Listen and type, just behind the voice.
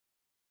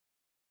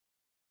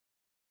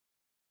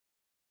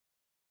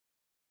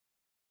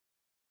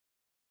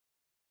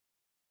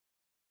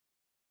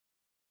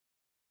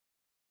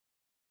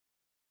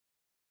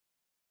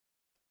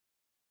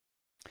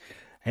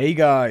Hey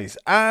guys,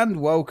 and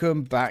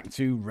welcome back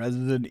to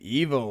Resident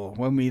Evil.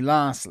 When we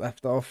last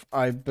left off,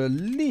 I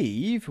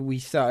believe we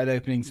started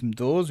opening some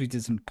doors, we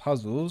did some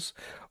puzzles,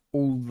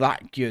 all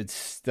that good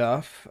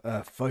stuff.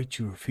 Fight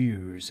your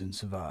fears and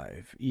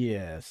survive.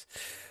 Yes.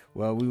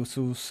 Well, we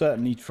will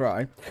certainly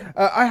try.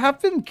 I have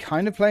been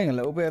kind of playing a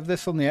little bit of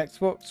this on the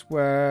Xbox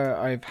where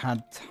I've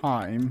had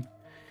time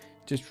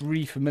just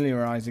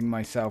refamiliarizing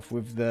myself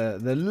with the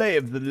lay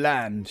of the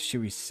land,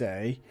 shall we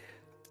say.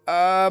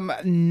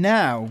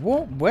 Now,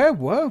 where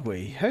were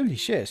we? Holy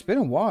shit, it's been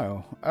a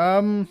while.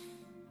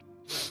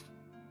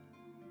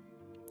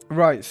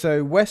 Right,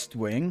 so West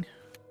Wing.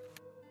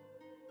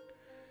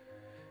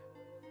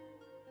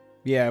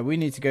 Yeah, we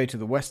need to go to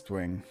the West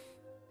Wing.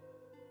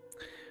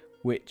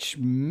 Which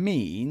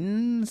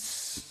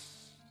means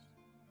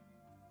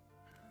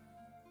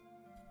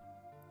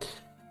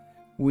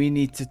we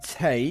need to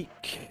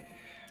take...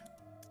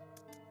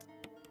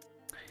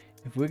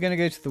 If we're going to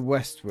go to the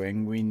West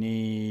Wing, we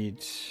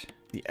need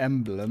the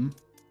emblem.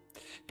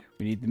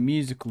 We need the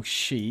musical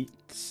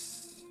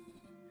sheets.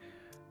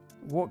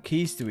 What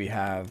keys do we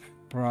have?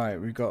 Right,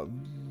 we've got...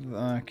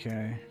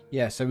 Okay.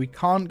 Yeah, so we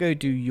can't go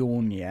do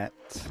Yawn yet.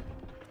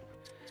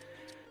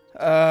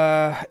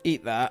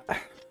 Eat that.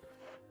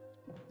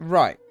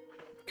 Right.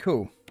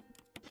 Cool.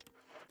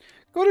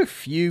 Got a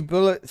few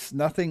bullets.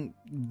 Nothing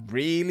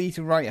really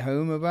to write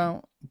home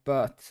about.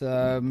 But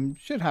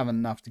should have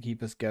enough to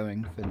keep us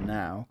going for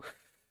now.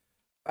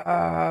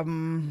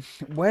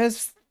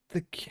 Where's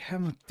the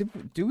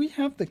chemical? Do we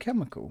have the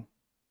chemical?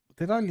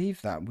 Did I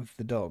leave that with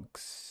the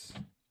dogs?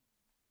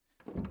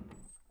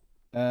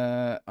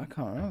 I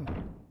can't remember.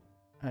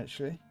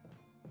 Actually,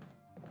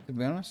 to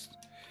be honest,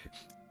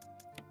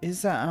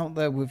 is that out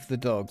there with the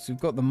dogs? We've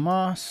got the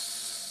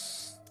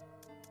mask.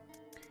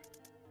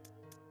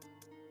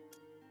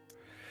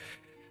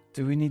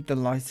 Do we need the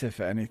lighter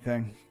for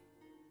anything?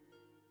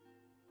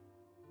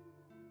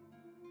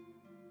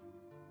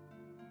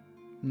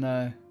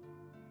 No.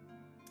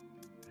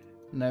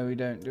 No, we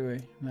don't, do we?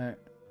 No.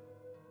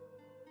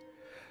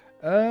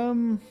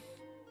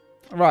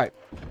 Right.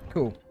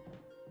 Cool.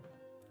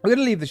 We're going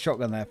to leave the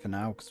shotgun there for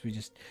now because we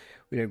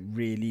don't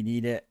really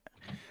need it.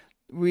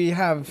 We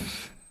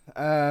have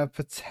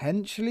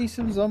potentially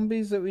some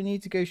zombies that we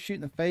need to go shoot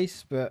in the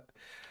face, but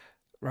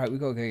right,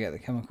 we've got to go get the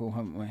chemical,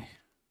 haven't we?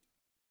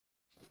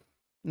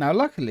 Now,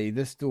 luckily,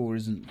 this door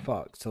isn't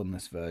fucked on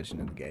this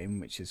version of the game,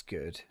 which is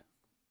good.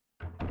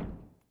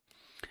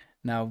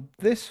 Now,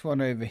 this one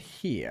over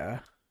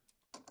here...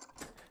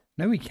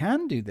 No, we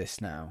can do this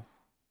now.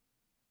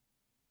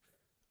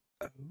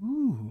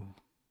 Ooh.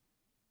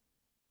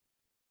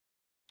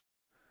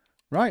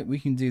 Right, we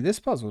can do this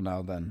puzzle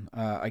now then.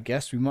 I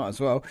guess we might as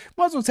well.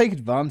 Might as well take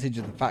advantage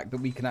of the fact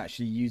that we can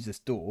actually use this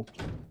door.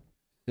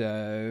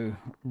 So,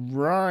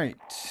 right.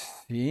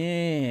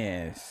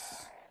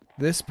 Yes.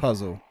 This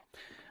puzzle.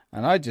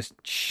 And I just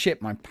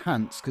shit my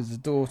pants because the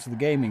door to the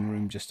gaming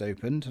room just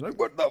opened. Like,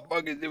 what the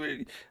fuck is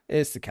it?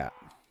 It's the cat.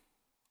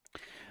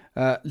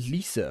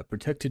 Lisa,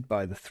 protected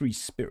by the three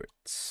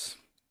spirits.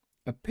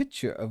 A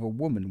picture of a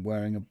woman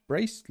wearing a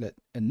bracelet,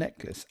 a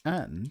necklace,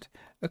 and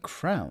a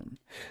crown.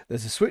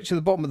 There's a switch at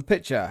the bottom of the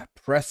picture.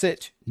 Press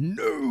it.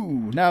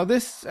 No! Now,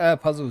 this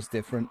puzzle is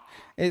different.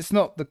 It's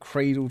not the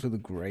cradle to the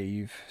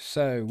grave.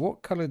 So,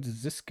 what colour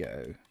does this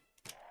go?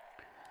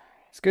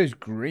 This goes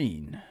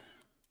green.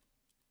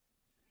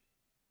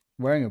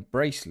 Wearing a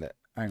bracelet.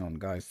 Hang on,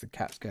 guys. The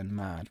cat's going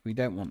mad. We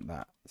don't want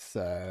that.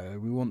 So,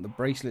 we want the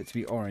bracelet to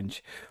be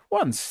orange.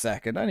 1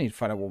 second. I need to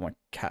find out what my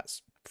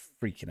cat's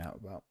freaking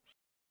out about.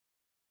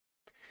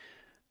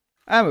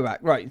 And we're back.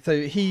 Right,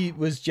 so he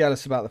was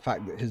jealous about the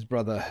fact that his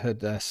brother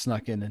had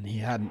snuck in and he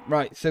hadn't.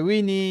 Right, so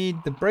we need...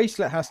 The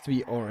bracelet has to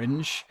be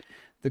orange.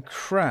 The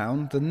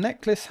crown... The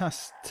necklace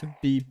has to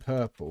be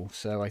purple.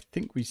 So, I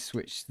think we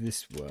switch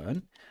this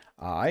one.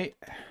 Alright.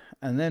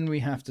 And then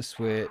we have to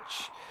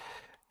switch...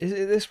 Is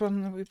it this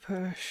one that we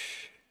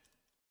push?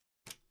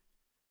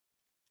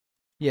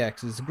 Yeah,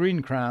 because it's a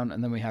green crown,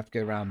 and then we have to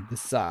go around the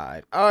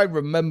side. I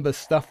remember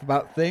stuff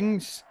about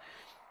things.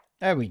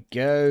 There we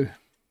go.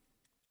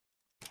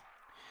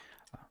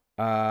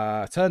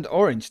 Turned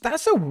orange.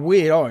 That's a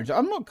weird orange.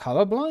 I'm not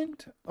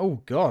colorblind.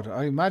 Oh, God.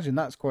 I imagine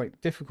that's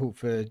quite difficult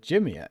for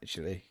Jimmy,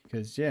 actually.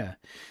 Because, yeah,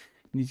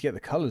 you need to get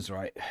the colors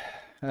right.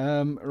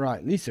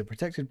 Right, Lisa,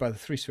 protected by the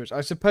three spirits.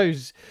 I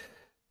suppose...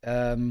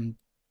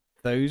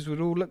 those would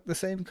all look the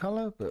same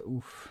color, but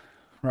oof.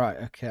 Right,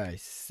 okay,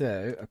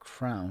 so a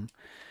crown.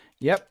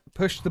 Yep,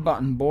 push the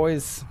button,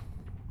 boys.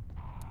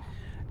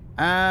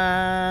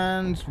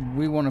 And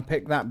we want to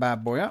pick that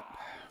bad boy up.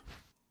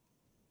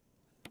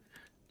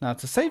 Now,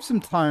 to save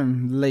some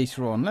time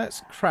later on,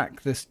 let's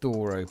crack this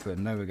door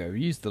open. There we go,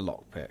 use the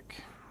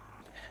lockpick.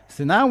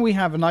 So now we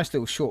have a nice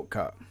little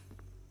shortcut.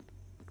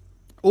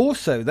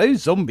 Also,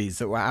 those zombies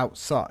that were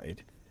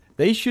outside,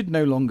 they should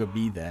no longer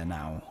be there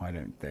now, I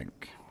don't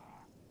think.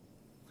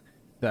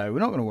 So we're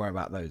not going to worry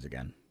about those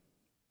again.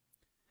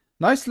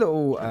 Nice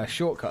little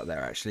shortcut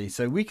there, actually.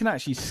 So we can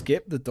actually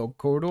skip the dog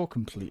corridor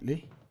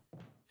completely.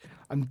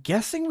 I'm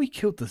guessing we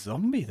killed the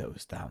zombie that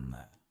was down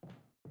there.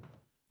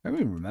 I don't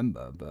even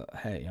remember, but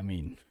hey, I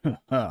mean,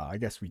 I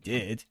guess we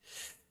did.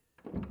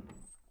 I'm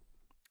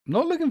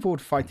not looking forward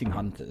to fighting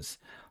hunters.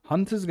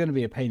 Hunters are going to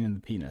be a pain in the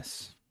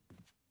penis.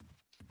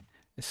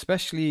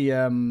 Especially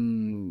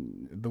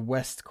the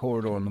west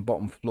corridor on the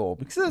bottom floor.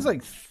 Because there's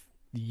like...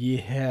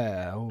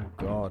 yeah, oh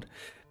god.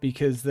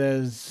 Because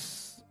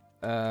there's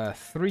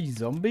 3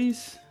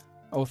 zombies?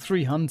 Oh,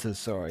 3 hunters,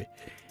 sorry.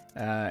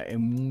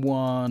 In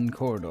one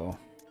corridor.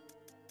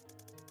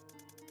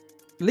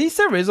 At least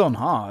there is on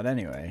hard,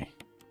 anyway.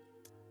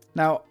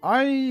 Now,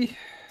 right,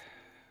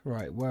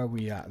 where are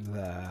we at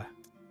there?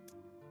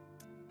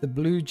 The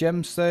blue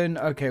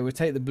gemstone. Okay, we'll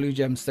take the blue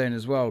gemstone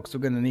as well, because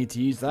we're going to need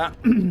to use that.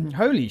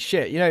 Holy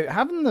shit. You know,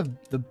 having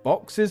the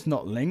boxes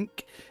not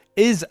link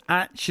is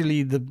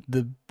actually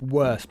the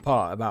worst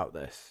part about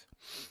this.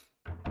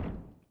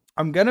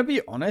 I'm going to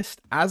be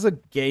honest, as a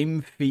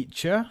game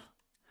feature,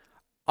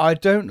 I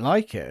don't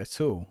like it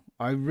at all.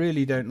 I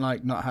really don't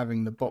like not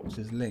having the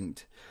boxes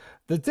linked.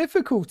 The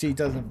difficulty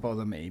doesn't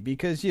bother me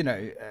because, you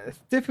know,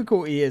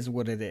 difficulty is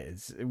what it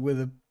is. With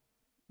a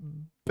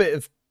bit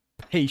of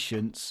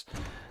patience,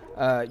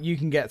 you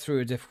can get through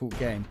a difficult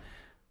game.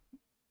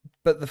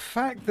 But the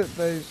fact that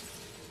those...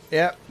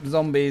 Yep,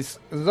 zombies.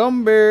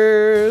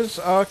 Zombies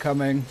are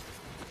coming.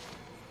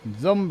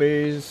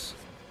 Zombies.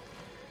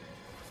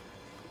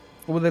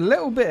 With a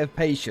little bit of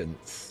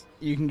patience,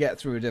 you can get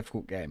through a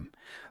difficult game.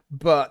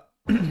 But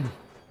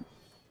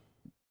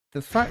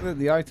the fact that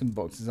the item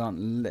boxes aren't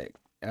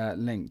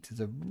linked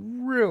is a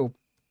real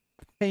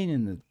pain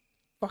in the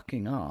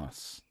fucking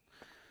ass.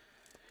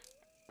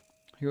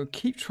 You'll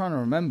keep trying to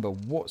remember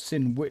what's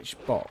in which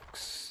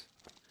box.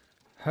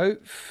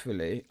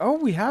 Hopefully... Oh,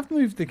 we have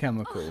moved the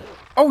chemical.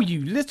 Oh,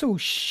 you little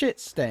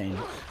shit stain.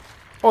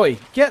 Oi,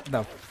 get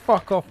the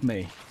fuck off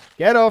me.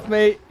 Get off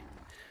me.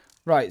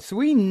 Right, so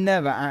we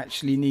never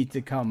actually need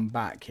to come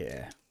back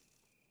here.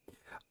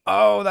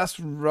 Oh, that's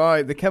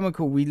right. The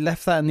chemical, we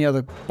left that in the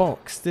other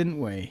box, didn't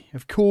we?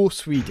 Of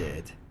course we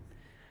did.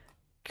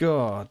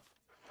 God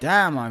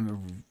damn, I'm a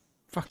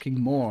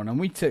fucking moron. And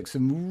we took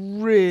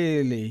some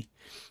really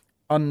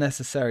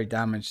unnecessary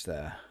damage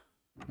there.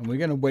 And we're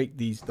going to wake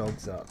these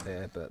dogs up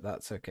here, but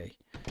that's okay.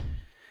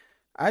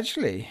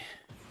 Actually,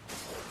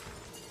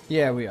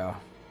 yeah, we are.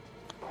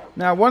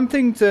 Now, one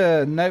thing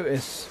to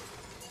notice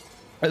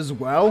as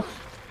well,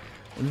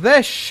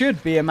 there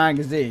should be a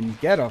magazine.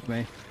 Get off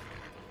me.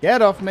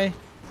 Get off me.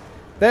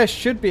 There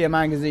should be a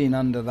magazine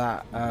under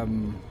that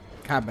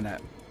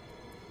cabinet.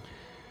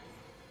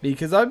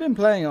 Because I've been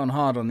playing on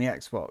hard on the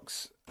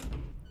Xbox.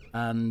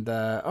 And,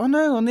 oh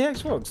no, on the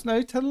Xbox.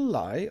 No, tell a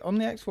lie. On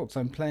the Xbox,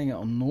 I'm playing it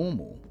on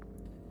normal.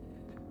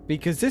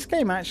 Because this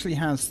game actually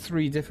has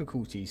 3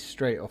 difficulties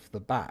straight off the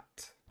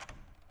bat.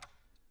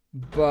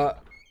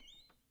 But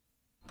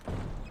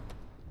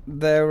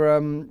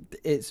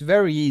it's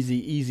very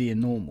easy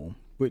and normal,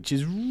 which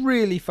is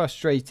really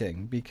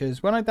frustrating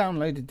because when I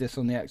downloaded this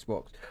on the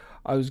Xbox,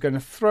 I was going to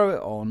throw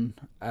it on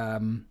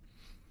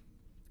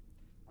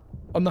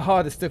the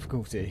hardest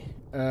difficulty.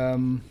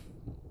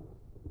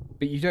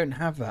 But you don't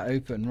have that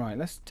open. Right,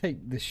 let's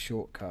take this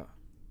shortcut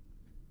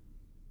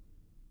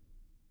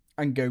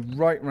and go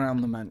right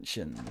round the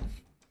mansion.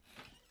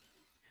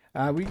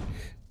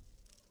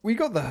 We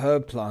got the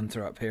herb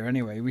planter up here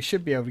anyway. We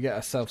should be able to get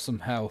ourselves some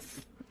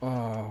health.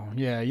 Oh,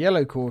 yeah,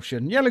 yellow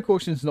caution. Yellow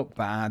caution's not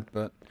bad,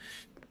 but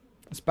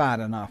it's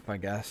bad enough, I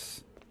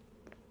guess.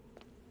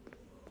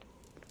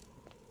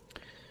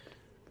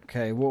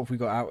 Okay, what have we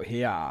got out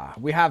here?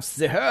 We have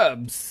the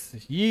herbs.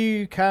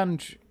 You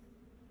can't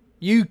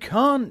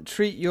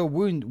treat your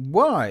wound.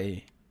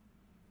 Why?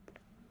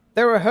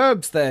 There are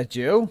herbs there,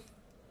 Jill.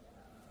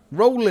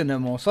 Roll in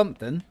them or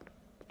something.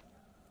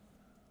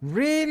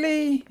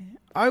 Really?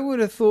 I would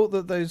have thought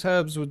that those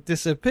herbs would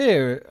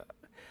disappear.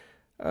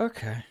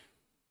 Okay.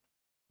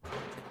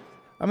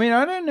 I mean,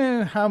 I don't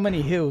know how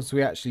many heals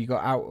we actually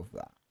got out of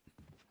that.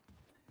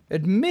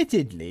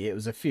 Admittedly, it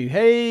was a few.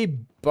 Hey,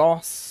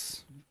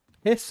 boss.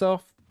 Piss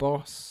off,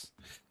 boss.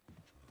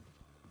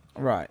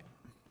 Right.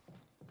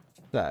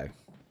 So.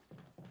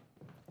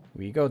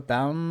 We go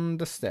down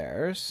the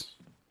stairs.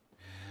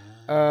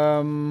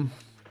 Yeah,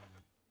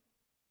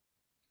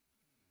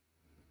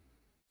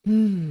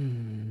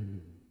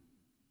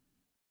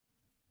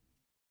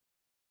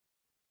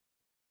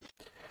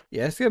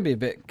 it's going to be a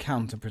bit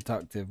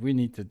counterproductive. We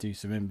need to do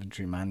some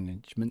inventory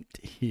management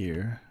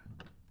here.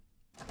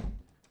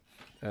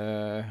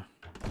 Okay.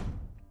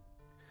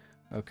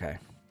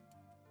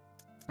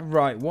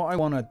 Right, what I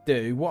want to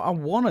do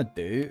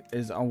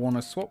is I want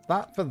to swap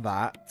that for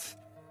that.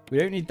 We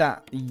don't need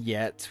that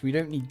yet. We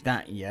don't need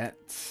that yet.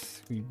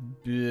 We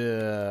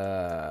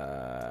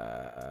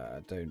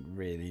don't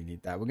really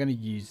need that. We're going to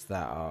use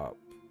that up.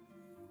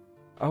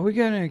 Are we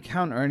going to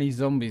encounter any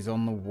zombies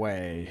on the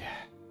way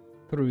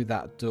through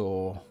that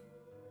door?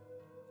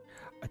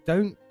 I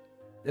don't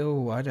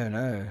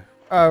know.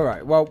 All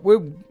right. Well,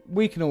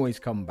 we can always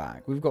come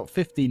back. We've got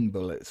 15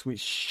 bullets, which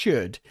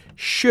should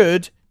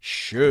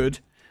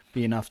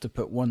be enough to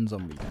put 1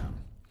 zombie down.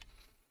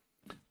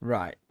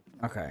 Right.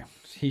 Okay,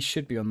 he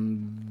should be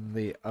on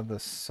the other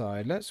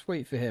side. Let's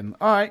wait for him.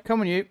 Alright, come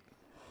on you.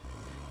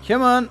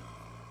 Come on.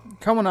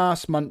 Come on,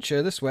 ass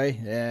muncher. This way.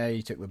 Yeah,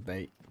 you took the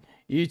bait.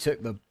 You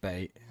took the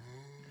bait.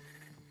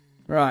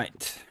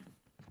 Right.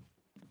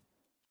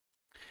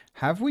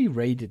 Have we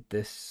raided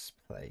this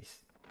place?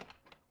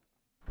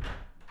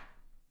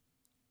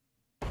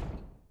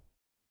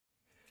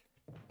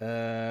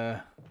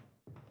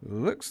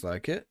 Looks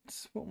like it.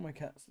 What are my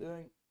cats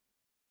doing?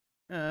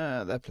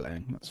 They're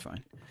playing. That's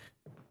fine.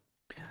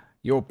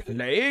 You're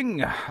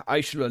playing?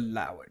 I shall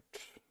allow it.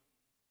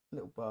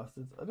 Little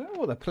bastards. I don't know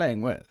what they're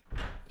playing with.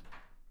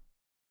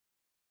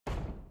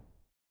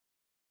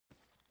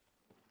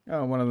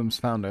 Oh, one of them's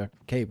found a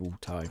cable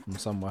tie from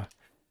somewhere.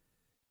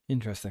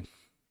 Interesting.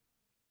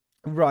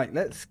 Right,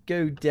 let's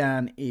go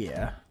down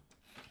here.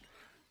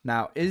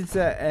 Now, is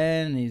there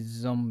any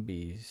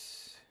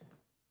zombies?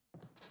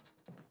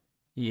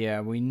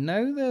 Yeah, we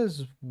know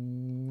there's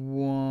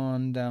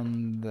one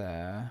down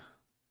there.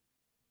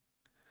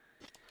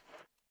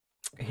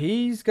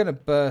 He's going to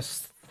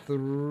burst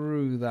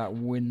through that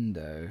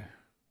window.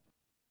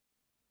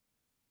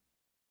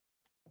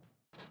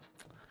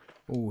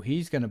 Oh,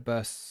 he's going to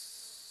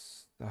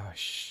burst. Oh,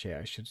 shit.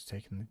 I should have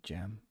taken the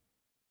gem.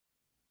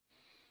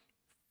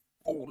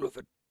 All of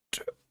it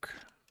took.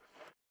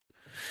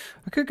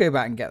 I could go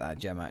back and get that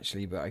gem,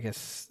 actually, but I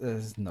guess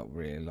there's not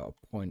really a lot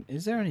of point.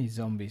 Is there any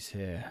zombies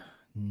here?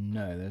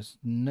 No, there's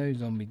no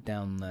zombie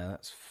down there.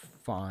 That's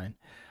fine.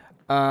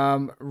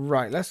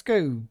 Right, let's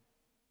go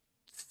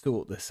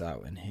sort this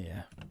out in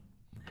here.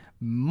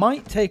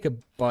 Might take a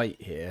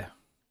bite here.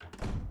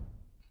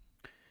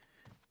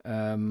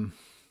 There's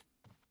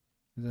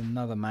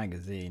another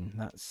magazine.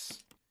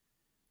 That's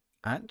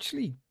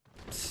actually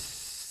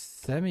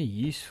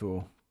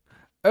semi-useful.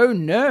 Oh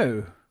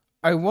no!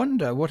 I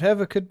wonder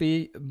whatever could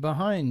be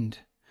behind.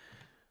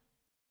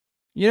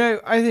 You know,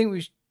 I think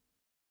we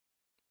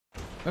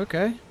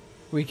okay,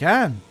 we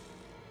can.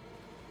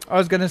 I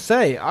was going to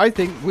say, I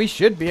think we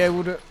should be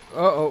able to...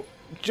 Uh-oh.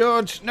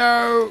 George,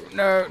 no,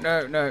 no,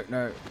 no, no,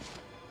 no.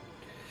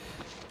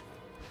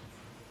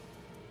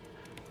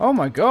 Oh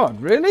my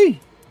god, really?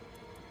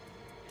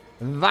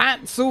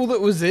 That's all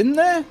that was in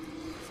there?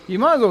 You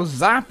might as well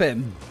zap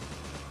him.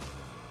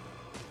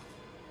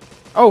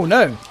 Oh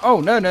no. Oh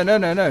no, no, no,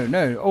 no, no,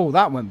 no. Oh,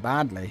 that went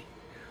badly.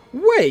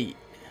 Wait.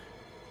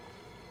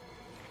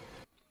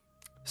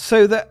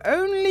 So the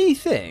only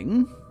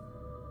thing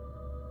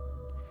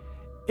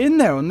in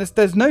there on this,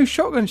 there's no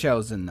shotgun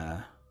shells in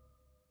there.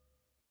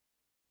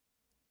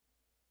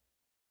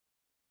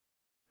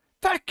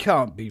 That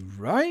can't be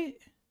right.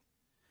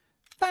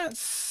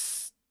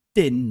 That's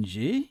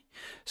stingy.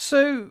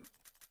 So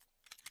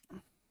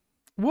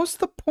what's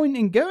the point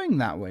in going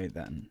that way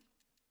then?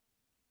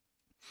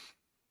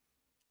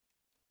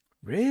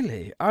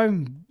 Really?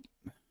 I'm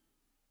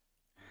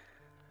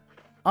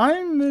a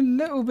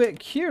little bit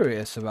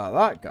curious about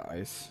that,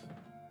 guys.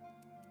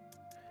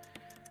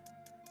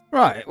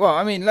 Right, well,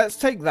 I mean, let's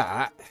take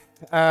that.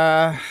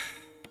 Yeah,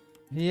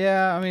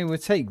 I mean, we'll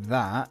take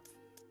that.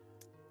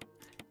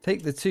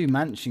 Take the 2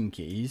 mansion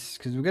keys,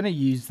 because we're going to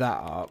use that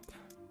up.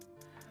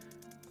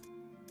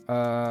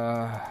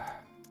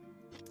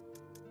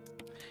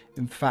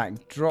 In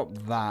fact, drop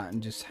that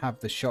and just have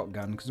the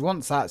shotgun, because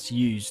once that's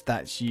used,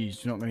 that's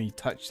used. We're not going to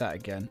touch that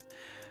again.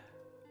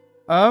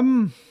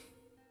 We're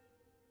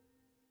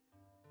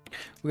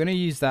going to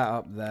use that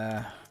up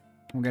there.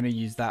 We're going to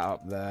use that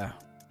up there.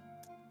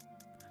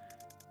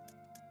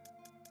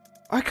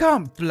 I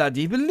can't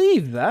bloody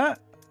believe that.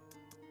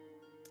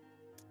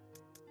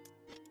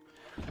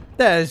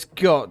 There's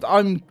got...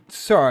 I'm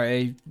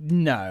sorry.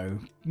 No.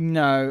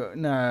 No,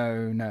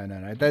 no, no, no,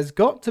 no. There's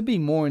got to be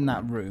more in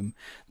that room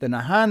than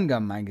a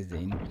handgun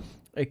magazine,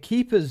 a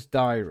keeper's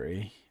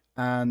diary,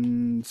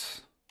 and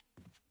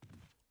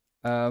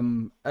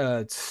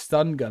a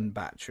stun gun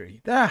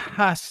battery. There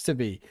has to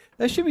be.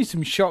 There should be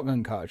some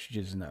shotgun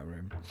cartridges in that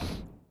room.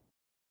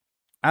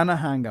 And a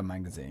handgun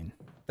magazine.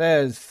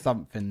 There's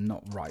something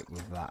not right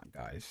with that,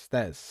 guys.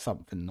 There's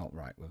something not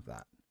right with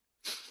that.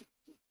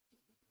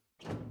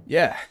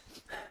 Yeah.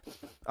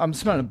 I'm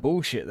smelling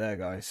bullshit there,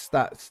 guys.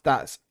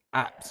 That's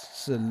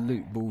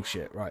absolute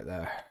bullshit right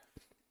there.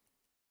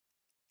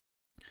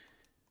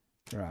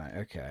 Right,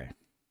 okay.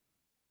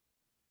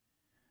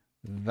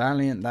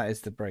 Valiant, that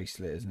is the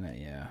bracelet, isn't it?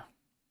 Yeah.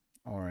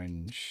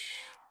 Orange.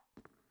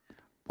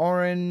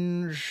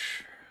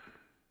 Orange.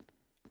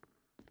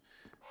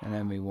 And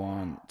then we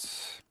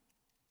want...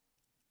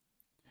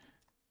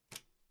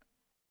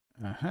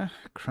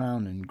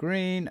 crown and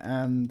green,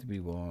 and we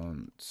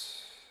want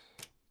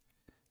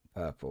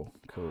purple.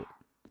 Cool.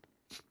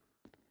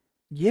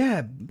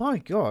 Yeah, my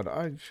god,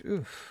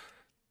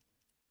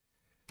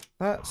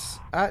 that's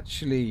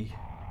actually...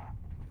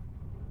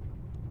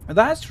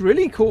 That's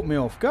really caught me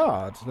off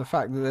guard, the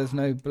fact that there's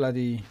no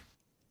bloody...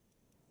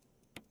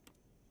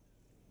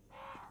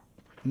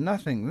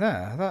 Nothing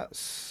there.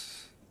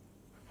 That's...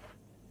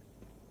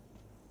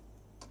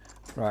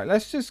 Right,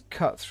 let's just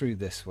cut through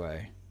this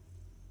way.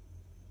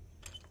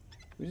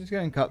 We're just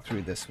going to cut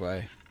through this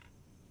way.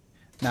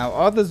 Now,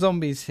 are the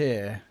zombies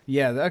here?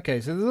 Yeah,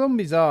 okay, so the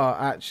zombies are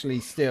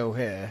actually still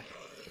here.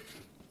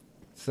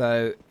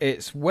 So,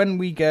 it's when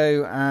we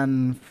go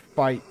and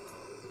fight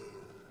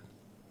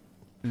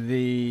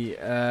the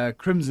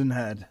Crimson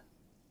Head.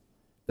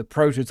 The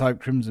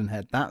prototype Crimson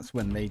Head. That's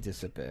when they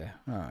disappear.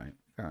 Alright,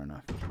 fair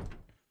enough.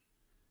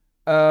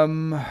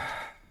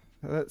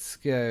 Let's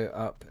go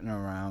up and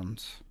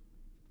around.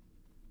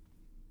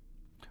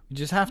 You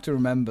just have to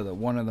remember that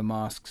one of the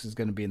masks is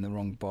going to be in the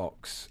wrong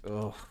box.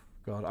 Oh,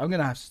 God. I'm going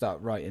to have to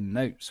start writing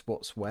notes.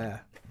 What's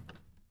where?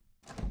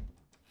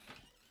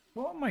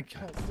 What are my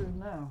cats doing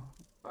now?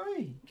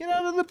 Oi! Get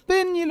out of the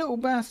bin, you little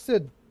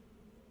bastard!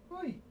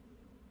 Oi!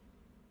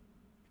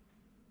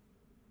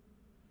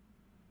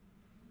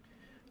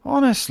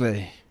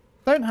 Honestly.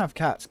 Don't have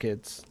cats,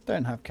 kids.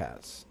 Don't have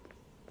cats.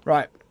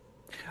 Right.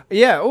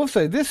 Yeah,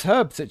 also, this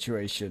herb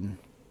situation.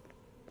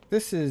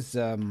 This is,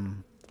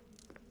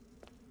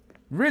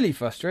 really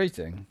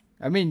frustrating.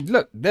 I mean,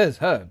 look, there's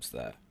herbs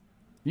there.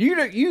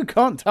 You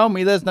can't tell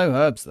me there's no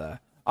herbs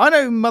there. I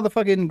know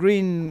motherfucking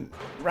green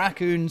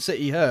raccoon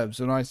city herbs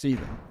when I see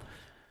them.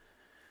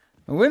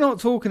 And we're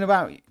not talking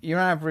about your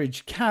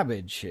average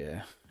cabbage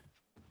here.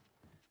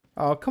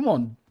 Oh, come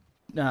on.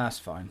 Nah, that's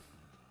fine.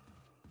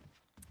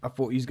 I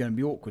thought he was going to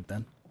be awkward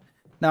then.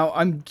 Now,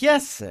 I'm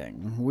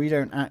guessing we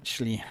don't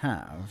actually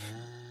have...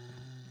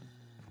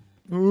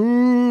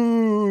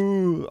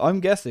 Ooh,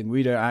 I'm guessing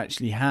we don't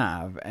actually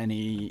have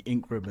any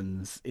ink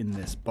ribbons in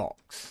this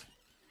box.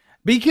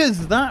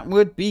 Because that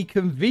would be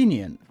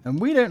convenient. And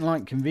we don't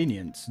like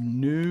convenience.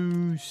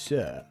 No,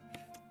 sir.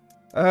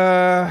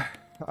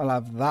 I'll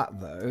have that,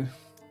 though.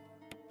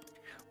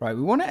 Right,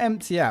 we want to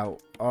empty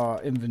out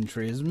our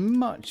inventory as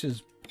much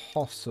as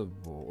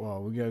possible.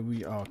 Oh,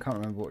 I can't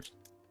remember which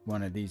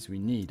one of these we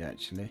need,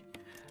 actually.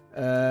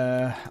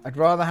 I'd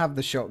rather have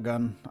the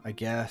shotgun, I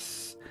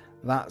guess.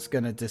 That's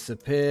going to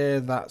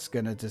disappear. That's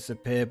going to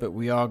disappear. But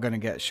we are going to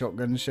get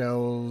shotgun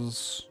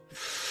shells.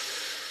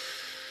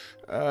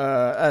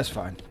 That's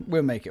fine.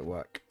 We'll make it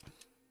work.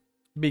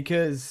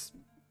 Because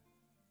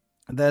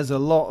there's a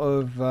lot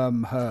of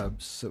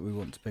herbs that we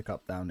want to pick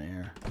up down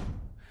here.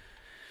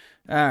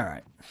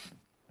 Alright.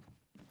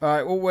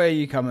 Alright, well, where are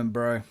you coming,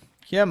 bro?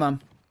 Yeah,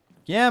 man.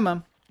 Yeah,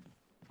 man.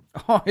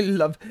 Oh, I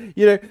love...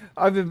 You know,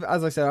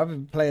 as I said, I've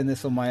been playing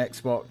this on my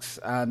Xbox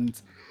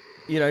and...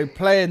 You know,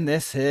 playing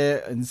this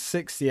here in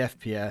 60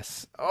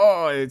 FPS.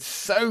 Oh, it's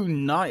so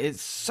nice.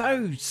 It's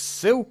so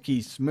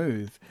silky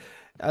smooth.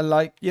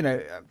 Like, you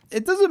know,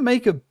 it doesn't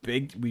make a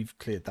big... We've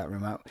cleared that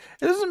room out.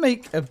 It doesn't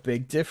make a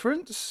big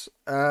difference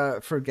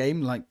for a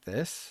game like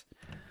this.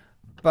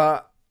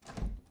 But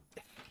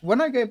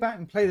when I go back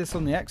and play this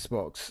on the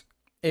Xbox,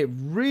 it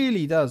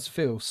really does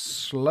feel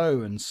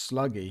slow and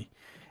sluggy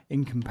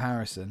in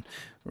comparison.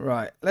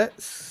 Right,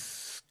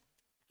 let's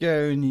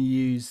go and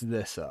use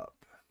this up.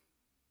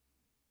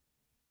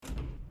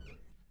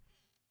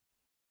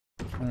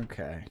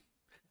 Okay.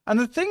 And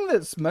the thing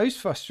that's most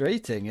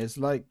frustrating is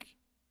like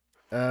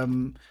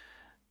there's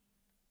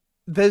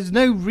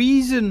no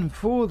reason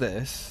for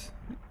this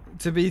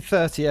to be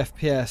 30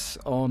 FPS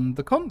on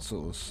the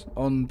consoles,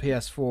 on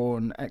PS4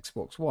 and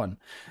Xbox One.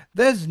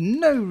 There's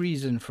no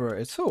reason for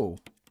it at all.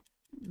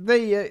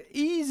 They are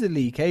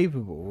easily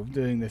capable of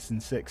doing this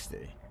in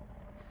 60.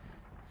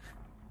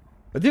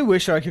 I do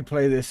wish I could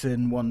play this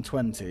in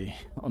 120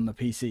 on the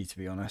PC, to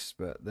be honest,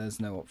 but there's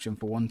no option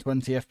for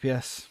 120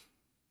 FPS.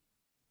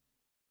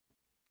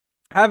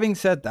 Having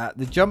said that,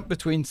 the jump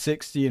between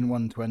 60 and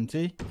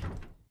 120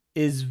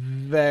 is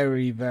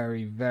very,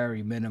 very,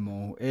 very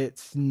minimal.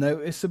 It's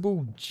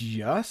noticeable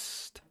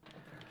just,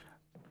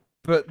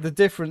 but the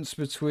difference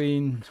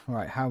between...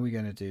 Right, how are we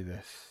going to do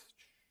this?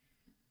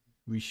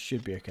 We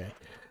should be okay.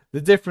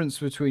 The difference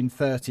between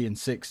 30 and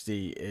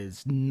 60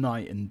 is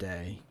night and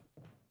day.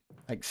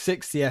 Like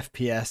 60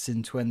 FPS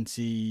in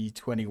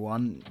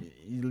 2021,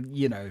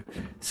 you know,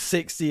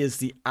 60 is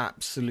the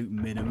absolute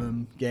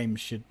minimum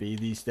games should be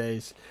these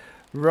days.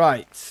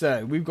 Right,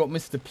 so we've got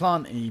Mr.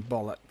 Planty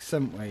bollocks,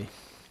 haven't we?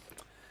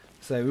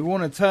 So we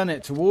want to turn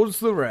it towards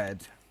the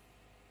red.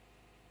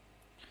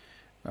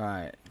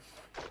 Right.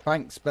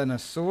 Thanks,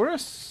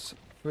 Benosaurus,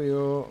 for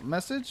your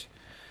message.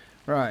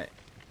 Right.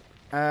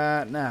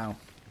 Now.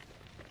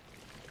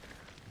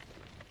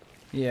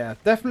 Yeah,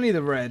 definitely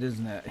the red,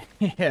 isn't it?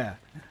 Yeah.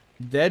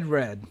 Dead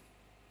red.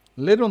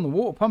 Lid on the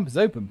water pump is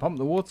open. Pump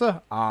the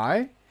water.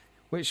 Aye.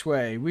 Which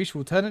way? We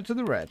shall turn it to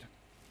the red.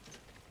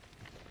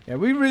 Yeah,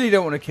 we really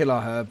don't want to kill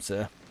our herbs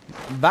here.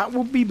 That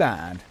would be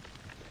bad.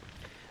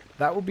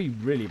 That would be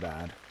really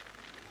bad.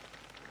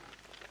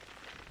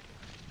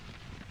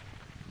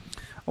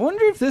 I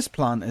wonder if this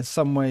plant is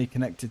some way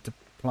connected to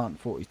plant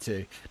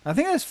 42. I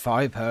think there's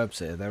 5 herbs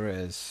here. There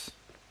is.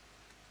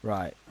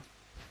 Right.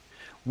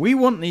 We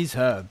want these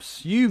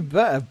herbs. You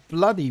better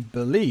bloody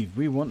believe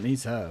we want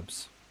these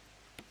herbs.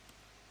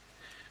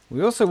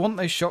 We also want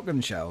those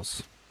shotgun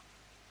shells.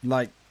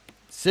 Like,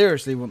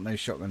 seriously want those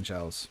shotgun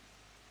shells.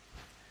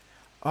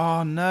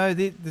 Oh no,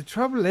 the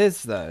trouble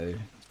is though,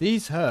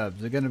 these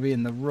herbs are going to be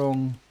in the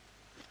wrong...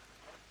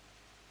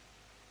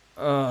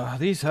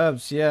 These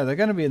herbs, yeah, they're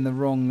going to be in the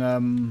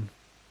wrong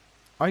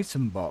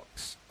item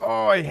box.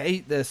 Oh, I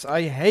hate this.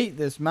 I hate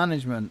this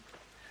management.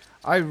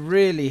 I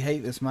really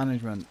hate this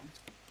management.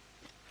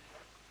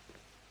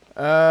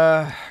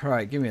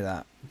 Right, give me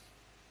that.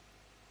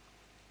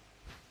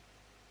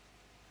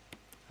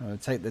 I'm going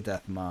to take the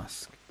death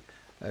mask.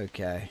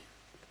 Okay.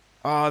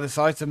 Oh, this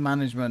item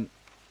management.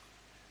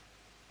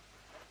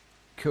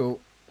 Cool.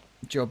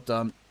 Job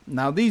done.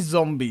 Now, these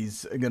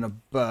zombies are going to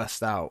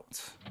burst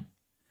out.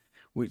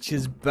 Which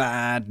is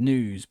bad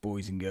news,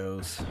 boys and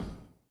girls.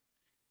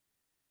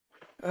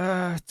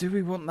 Do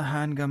we want the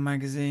handgun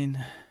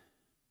magazine?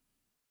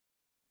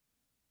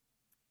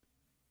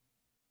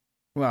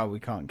 Well, we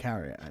can't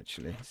carry it,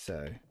 actually.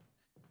 So,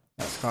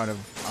 that's kind of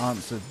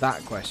answered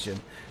that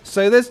question.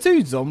 So, there's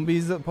 2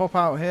 zombies that pop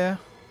out here.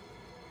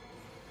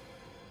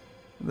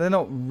 They're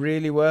not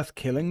really worth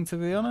killing, to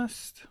be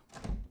honest.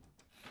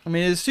 I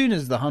mean, as soon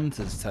as the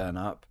hunters turn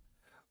up,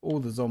 all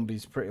the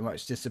zombies pretty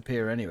much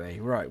disappear anyway.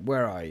 Right,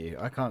 where are you?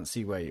 I can't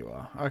see where you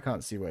are. I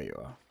can't see where you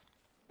are.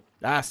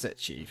 That's it,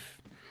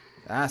 Chief.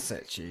 That's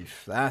it,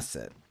 Chief. That's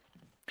it.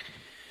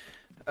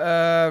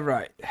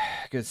 Right.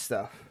 Good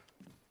stuff.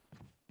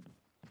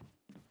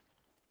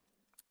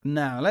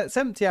 Now, let's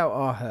empty out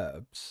our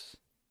herbs.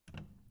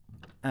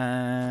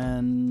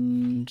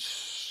 And...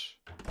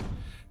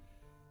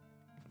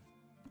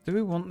 do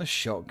we want the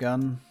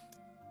shotgun?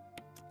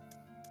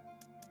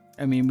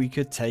 I mean, we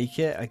could take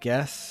it, I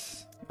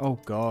guess. Oh,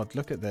 God,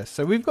 look at this.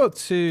 So we've got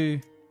 2...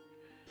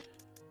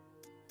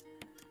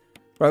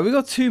 right, we've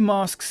got 2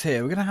 masks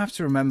here. We're going to have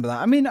to remember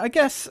that. I mean, I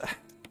guess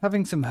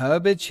having some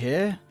herbage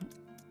here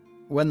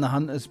when the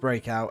hunters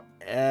break out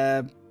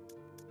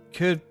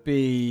could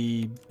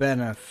be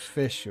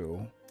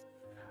beneficial,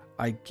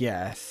 I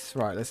guess.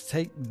 Right, let's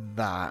take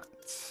that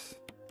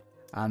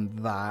and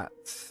that.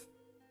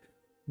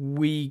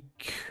 We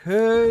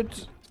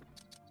could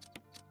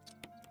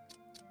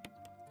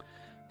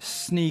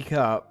sneak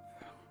up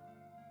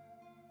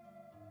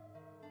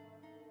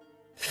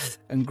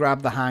and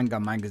grab the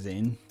handgun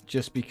magazine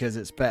just because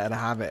it's better to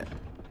have it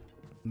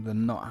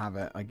than not have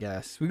it, I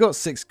guess. We got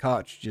 6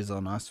 cartridges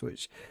on us,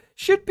 which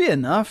should be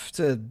enough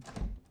to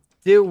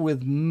deal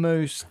with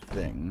most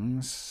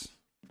things.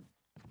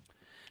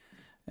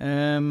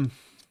 Right,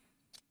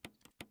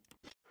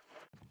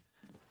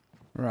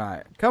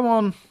 come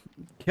on.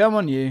 Come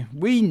on, you.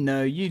 We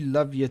know you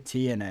love your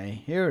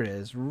TNA. Here it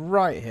is,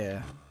 right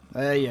here.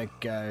 There you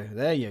go.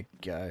 There you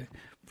go.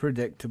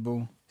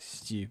 Predictable.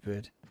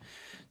 Stupid.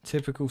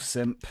 Typical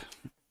simp.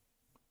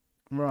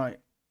 Right.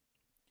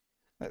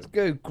 Let's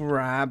go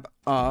grab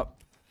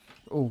up.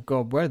 Oh,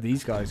 God, where are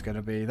these guys going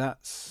to be?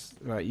 That's...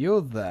 right,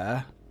 you're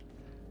there.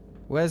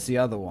 Where's the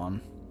other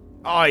one?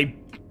 I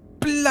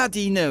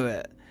bloody knew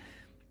it.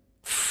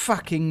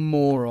 Fucking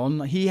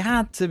moron. He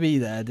had to be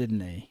there,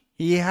 didn't he?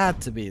 He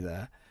had to be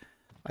there.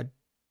 I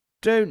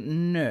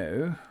don't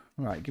know.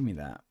 Right, give me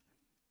that.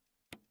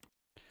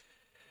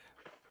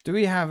 Do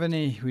we have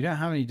any... we don't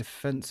have any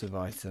defensive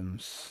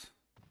items.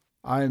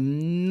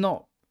 I'm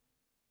not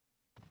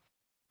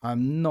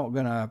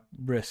gonna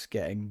risk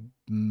getting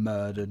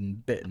murdered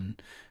and bitten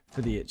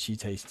for the itchy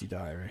tasty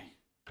diary.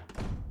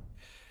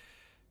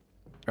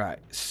 Right,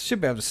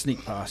 should be able to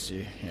sneak past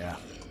you, yeah.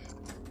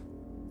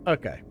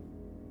 Okay.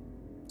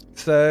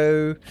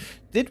 So,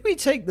 did we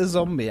take the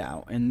zombie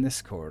out in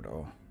this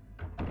corridor?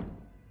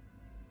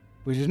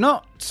 We did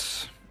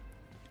not.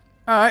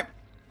 Alright,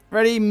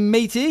 ready,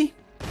 matey?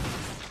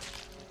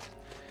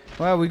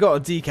 Well, we got a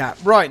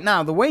decap. Right,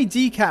 now, the way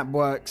decap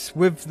works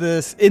with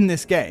this in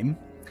this game,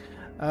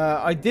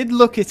 I did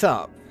look it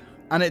up,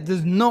 and it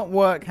does not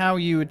work how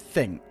you would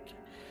think.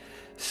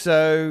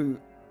 So,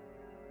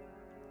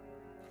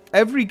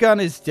 every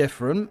gun is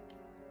different,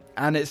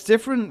 and it's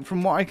different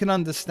from what I can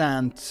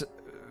understand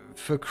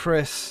for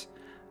Chris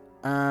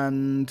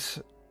and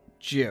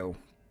Jill.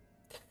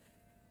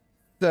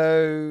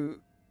 So,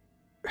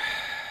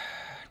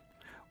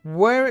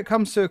 where it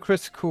comes to a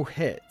critical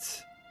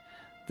hit,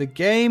 the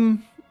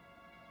game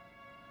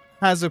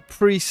has a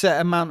preset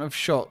amount of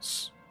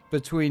shots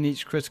between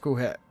each critical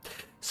hit.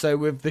 So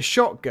with the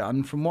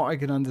shotgun, from what I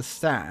can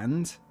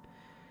understand,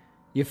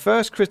 your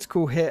first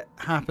critical hit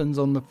happens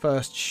on the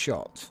first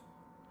shot.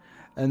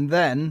 And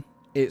then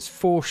it's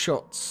 4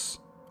 shots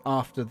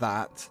after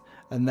that.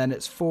 And then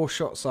it's 4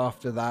 shots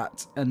after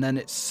that. And then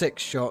it's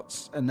 6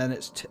 shots. And then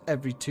it's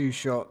every 2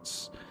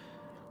 shots.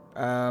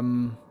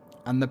 And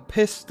the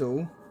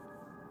pistol...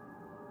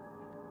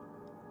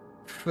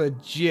 for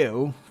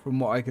Jill, from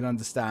what I can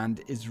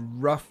understand, is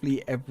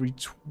roughly every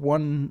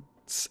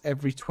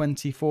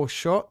 24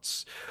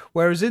 shots,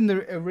 whereas in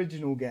the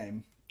original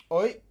game,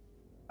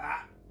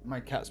 my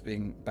cat's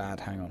being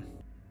bad. Hang on.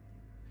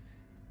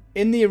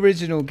 In the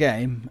original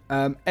game,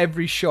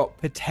 every shot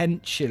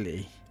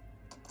potentially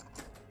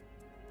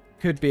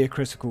could be a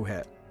critical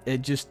hit.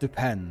 It just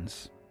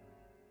depends.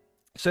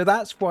 So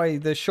that's why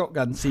the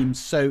shotgun seems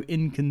so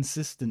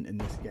inconsistent in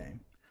this game.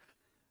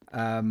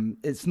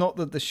 It's not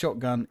that the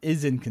shotgun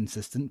is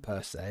inconsistent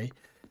per se.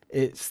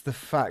 It's the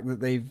fact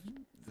that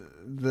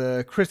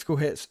the critical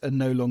hits are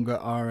no longer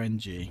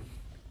RNG.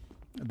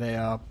 They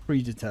are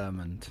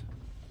predetermined,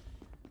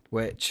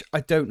 which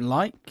I don't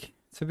like,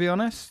 to be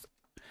honest.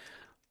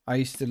 I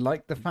used to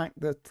like the fact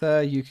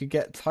that you could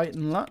get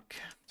Titan luck.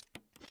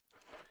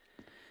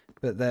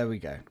 But there we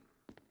go.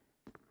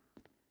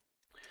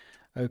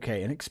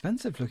 Okay, an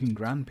expensive looking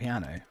grand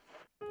piano.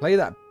 Play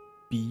that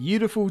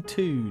beautiful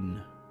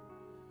tune.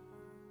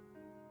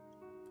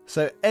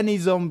 So any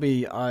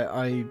zombie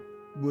I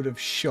would have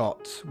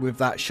shot with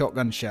that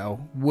shotgun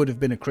shell would have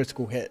been a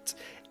critical hit.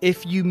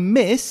 If you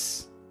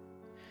miss,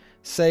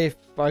 say if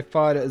I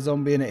fired at a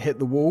zombie and it hit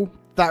the wall,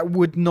 that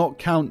would not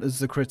count as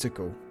the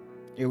critical.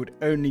 It would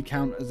only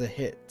count as a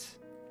hit.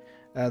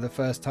 The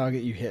first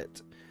target you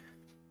hit.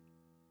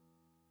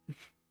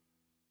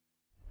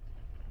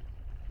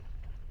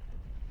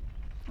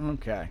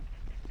 Okay.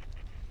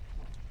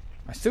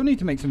 I still need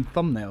to make some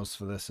thumbnails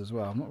for this as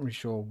well. I'm not really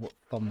sure what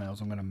thumbnails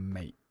I'm going to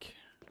make.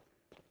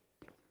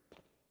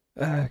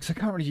 Because I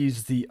can't really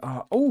use the...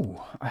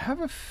 oh, I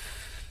have a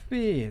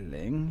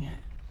feeling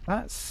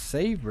that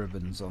save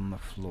ribbon's on the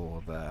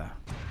floor there.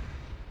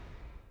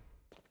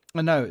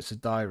 Oh, no, it's a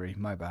diary.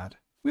 My bad.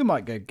 We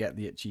might go get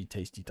the itchy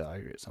tasty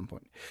diary at some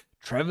point.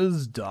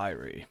 Trevor's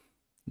diary.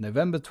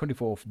 November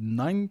 24th,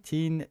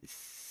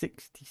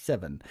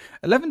 1967.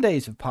 11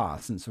 days have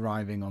passed since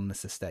arriving on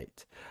this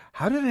estate.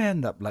 How did I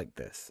end up like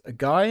this? A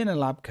guy in a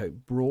lab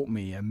coat brought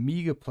me a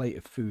meager plate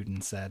of food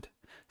and said,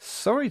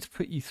 "Sorry to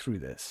put you through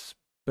this,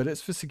 but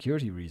it's for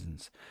security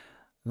reasons."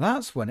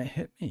 That's when it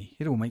hit me.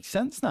 It all makes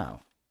sense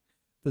now.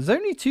 There's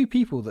only two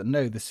people that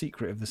know the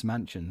secret of this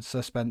mansion,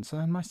 Sir Spencer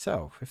and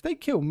myself. If they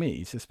kill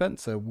me, Sir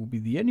Spencer will be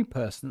the only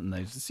person that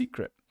knows the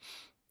secret.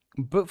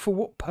 But for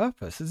what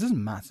purpose? It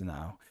doesn't matter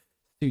now.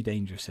 Too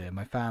dangerous here.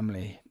 My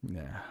family,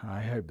 yeah,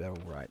 I hope they're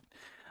all right.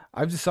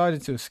 I've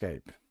decided to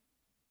escape.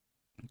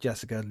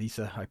 Jessica,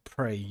 Lisa, I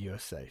pray you're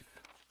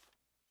safe.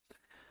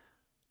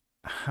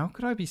 How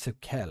could I be so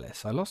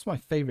careless? I lost my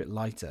favourite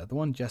lighter, the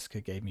one Jessica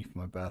gave me for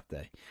my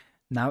birthday.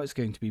 Now it's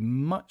going to be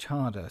much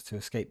harder to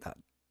escape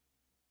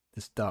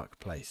this dark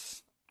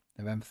place.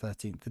 November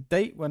 13th, the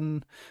date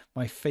when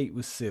my fate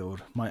was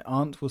sealed. My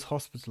aunt was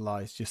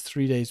hospitalised just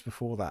 3 days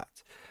before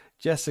that.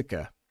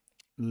 Jessica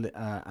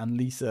and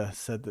Lisa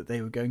said that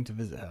they were going to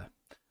visit her.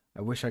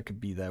 I wish I could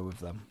be there with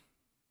them.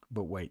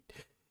 But wait,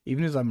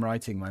 even as I'm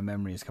writing, my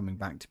memory is coming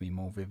back to me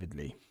more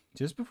vividly.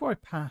 Just before I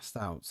passed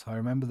out, I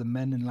remember the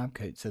men in lab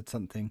coats said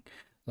something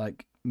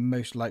like,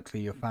 "Most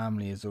likely your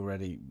family is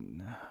already..."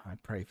 I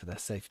pray for their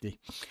safety.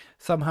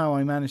 Somehow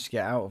I managed to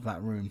get out of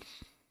that room.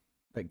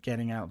 But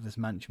getting out of this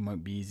mansion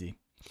won't be easy.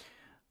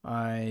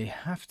 I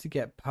have to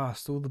get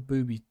past all the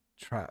booby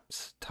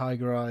traps,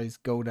 tiger eyes,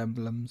 gold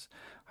emblems.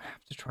 I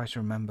have to try to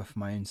remember for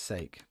my own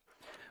sake.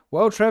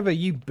 Well, Trevor,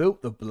 you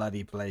built the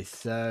bloody place,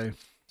 so...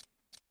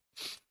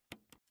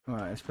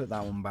 Alright, let's put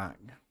that one back.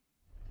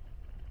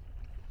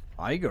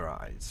 Tiger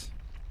eyes.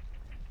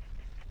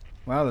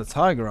 Well, the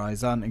tiger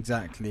eyes aren't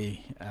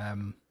exactly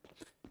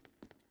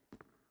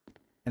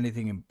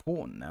anything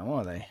important now,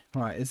 are they?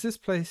 Right, is this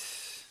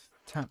place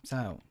tapped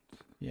out?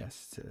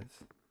 Yes, it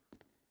is.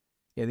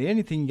 Yeah, the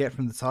only thing you get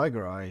from the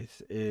tiger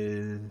eyes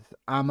is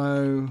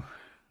ammo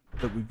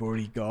that we've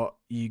already got.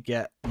 You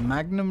get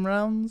magnum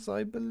rounds,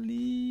 I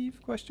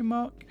believe, question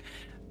mark.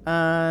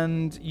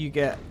 And you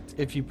get,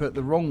 if you put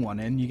the wrong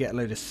one in, you get a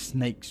load of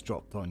snakes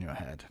dropped on your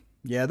head.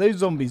 Yeah, those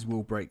zombies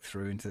will break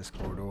through into this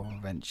corridor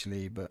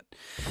eventually, but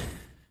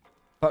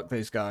fuck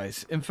those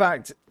guys. In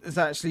fact, it's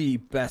actually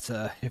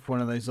better if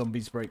one of those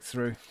zombies breaks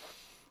through,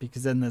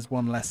 because then there's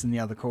one less in the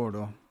other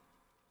corridor.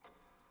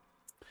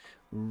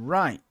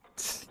 Right,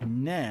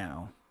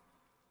 now,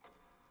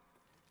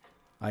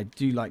 I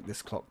do like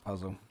this clock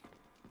puzzle.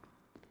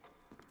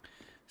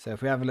 So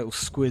if we have a little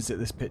squiz at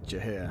this picture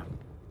here.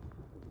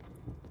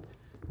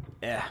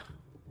 Yeah.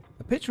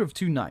 A picture of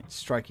two knights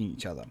striking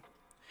each other.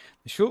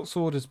 The short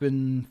sword has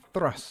been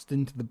thrust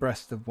into the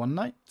breast of one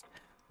knight,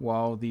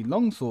 while the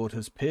long sword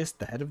has pierced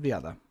the head of the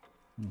other.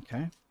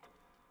 Okay.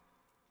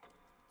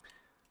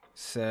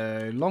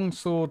 So, long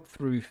sword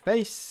through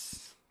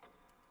face.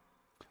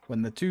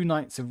 When the two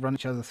knights have run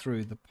each other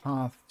through, the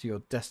path to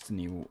your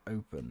destiny will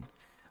open.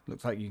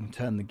 Looks like you can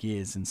turn the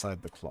gears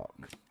inside the clock.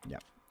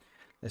 Yep.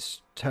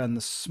 Let's turn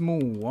the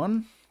small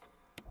one.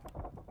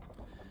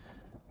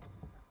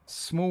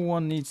 Small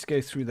one needs to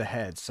go through the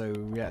head, so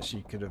we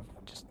actually could have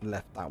just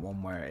left that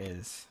one where it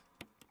is.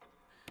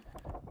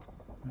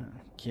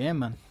 Yeah,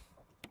 man.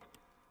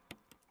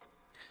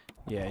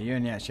 Yeah, you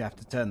only actually have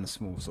to turn the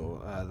small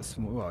sword. The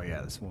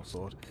small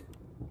sword.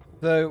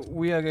 So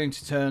we are going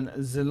to turn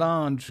the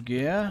large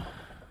gear,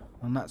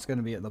 and that's going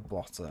to be at the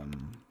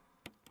bottom.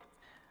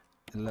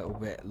 A little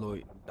bit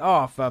like,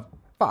 oh, for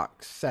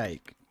fuck's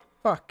sake.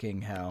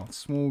 Fucking hell.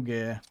 Small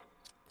gear.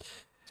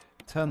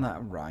 Turn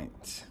that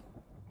right.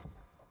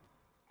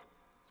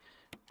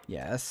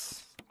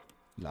 Yes.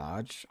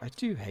 Large. I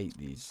do hate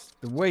these.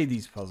 The way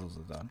these puzzles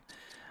are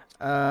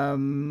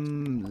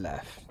done.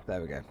 Left.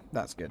 There we go.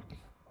 That's good.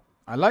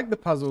 I like the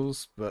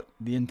puzzles, but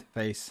the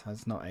interface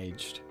has not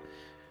aged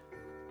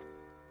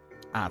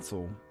at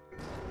all.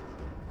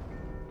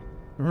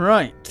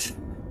 Right.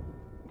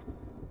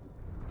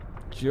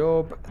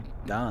 Job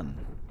done.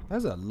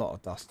 There's a lot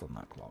of dust on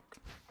that clock.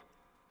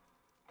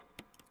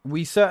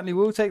 We certainly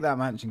will take that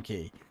mansion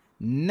key.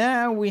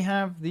 Now we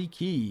have the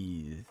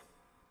keys.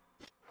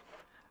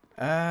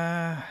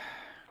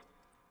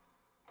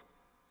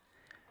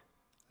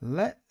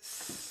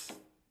 Let's...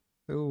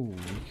 Oh,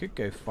 we could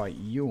go fight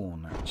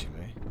Yawn,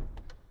 actually.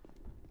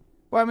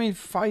 Well, I mean,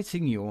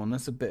 fighting Yawn,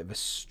 that's a bit of a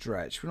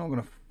stretch. We're not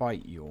going to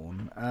fight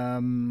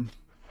Yawn.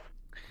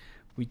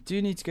 We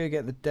do need to go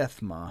get the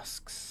death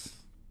masks.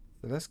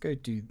 So let's go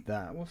do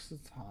that. What's the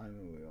time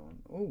are we on?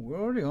 Oh, we're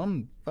already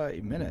on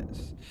 30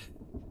 minutes.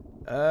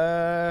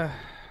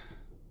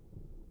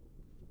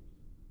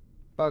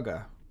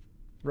 Bugger.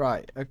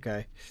 Right,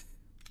 okay.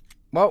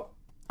 Well,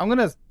 I'm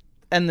going to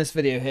end this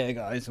video here,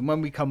 guys. And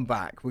when we come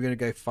back, we're going to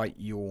go fight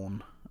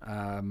Yawn.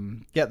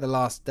 Get the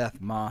last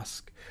death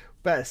mask.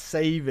 Better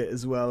save it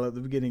as well at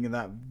the beginning of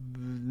that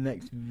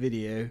next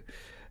video.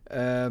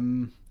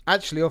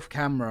 Actually, off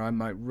camera, I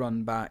might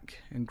run back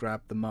and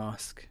grab the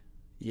mask.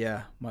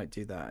 Yeah, might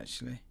do that,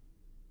 actually.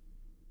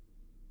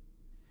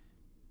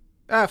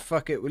 Ah,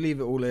 fuck it. We'll leave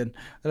it all in.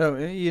 I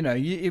don't, you know,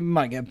 you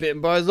might get bitten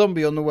by a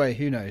zombie on the way.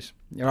 Who knows?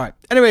 All right.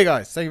 Anyway,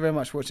 guys, thank you very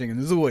much for watching. And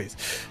as always,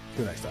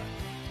 till next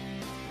time.